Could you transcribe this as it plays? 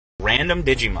random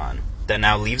Digimon that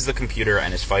now leaves the computer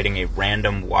and is fighting a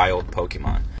random wild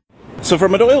Pokemon. So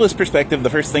from a doylist perspective, the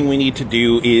first thing we need to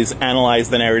do is analyze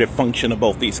the narrative function of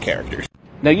both these characters.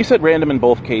 Now you said random in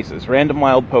both cases, random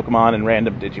wild Pokemon and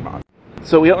random Digimon.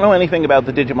 So we don't know anything about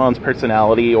the Digimon's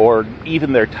personality or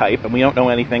even their type, and we don't know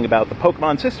anything about the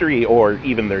Pokemon's history or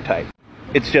even their type.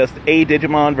 It's just a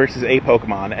Digimon versus a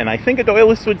Pokemon, and I think a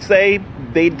doylist would say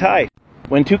they'd tie.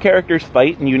 When two characters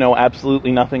fight and you know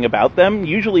absolutely nothing about them,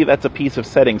 usually that's a piece of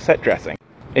setting set dressing,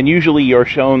 and usually you're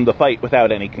shown the fight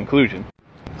without any conclusion.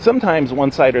 Sometimes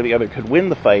one side or the other could win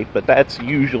the fight, but that's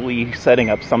usually setting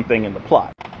up something in the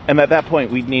plot. And at that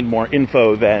point, we'd need more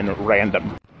info than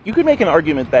random. You could make an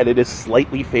argument that it is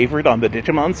slightly favored on the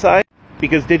Digimon side,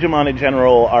 because Digimon in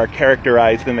general are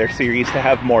characterized in their series to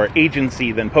have more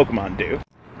agency than Pokemon do.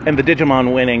 And the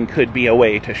Digimon winning could be a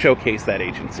way to showcase that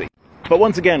agency. But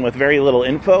once again, with very little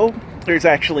info, there's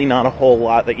actually not a whole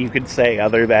lot that you could say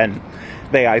other than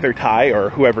they either tie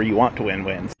or whoever you want to win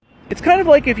wins. It's kind of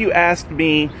like if you asked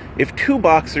me if two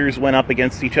boxers went up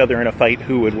against each other in a fight,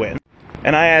 who would win?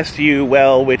 And I asked you,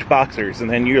 well, which boxers? And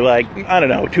then you're like, I don't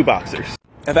know, two boxers.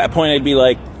 At that point, I'd be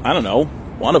like, I don't know,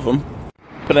 one of them.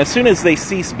 But as soon as they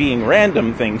cease being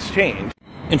random, things change.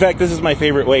 In fact, this is my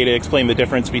favorite way to explain the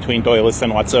difference between doylist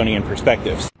and Watsonian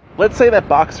perspectives. Let's say that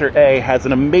Boxer A has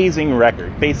an amazing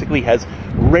record, basically has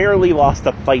rarely lost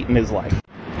a fight in his life.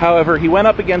 However, he went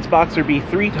up against Boxer B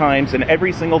 3 times, and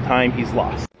every single time he's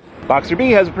lost. Boxer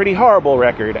B has a pretty horrible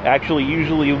record, actually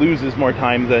usually loses more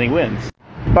times than he wins.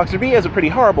 Boxer B has a pretty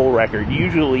horrible record,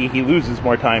 usually he loses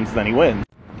more times than he wins.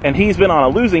 And he's been on a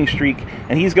losing streak,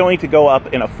 and he's going to go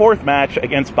up in a 4th match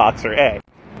against Boxer A.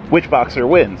 Which Boxer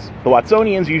wins? The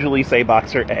Watsonians usually say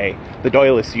Boxer A, the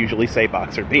doylists usually say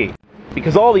Boxer B.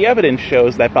 Because all the evidence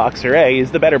shows that Boxer A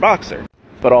is the better boxer.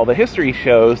 But all the history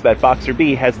shows that Boxer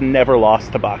B has never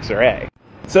lost to Boxer A.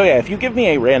 So yeah, if you give me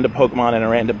a random Pokemon and a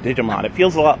random Digimon, it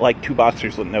feels a lot like two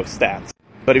boxers with no stats.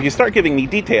 But if you start giving me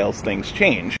details, things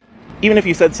change. Even if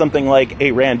you said something like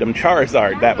a random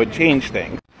Charizard, that would change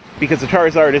things. Because the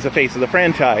Charizard is a face of the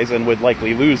franchise and would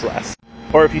likely lose less.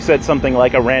 Or if you said something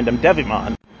like a random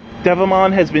Devimon.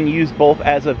 Devimon has been used both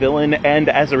as a villain and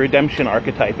as a redemption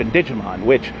archetype in Digimon,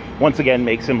 which once again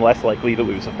makes him less likely to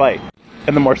lose a fight.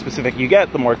 And the more specific you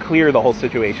get, the more clear the whole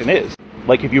situation is.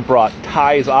 Like if you brought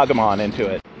Ty's Agumon into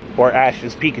it, or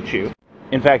Ash's Pikachu.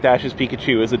 In fact, Ash's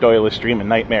Pikachu is a doylist dream and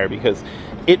nightmare because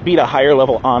it beat a higher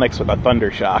level Onix with a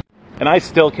Thunder Shock. And I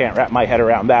still can't wrap my head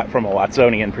around that from a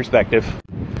Watsonian perspective.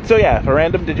 So yeah, if a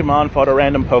random Digimon fought a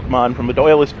random Pokemon from a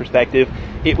doylist perspective,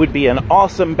 it would be an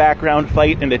awesome background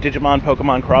fight in a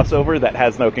Digimon-Pokemon crossover that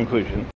has no conclusion.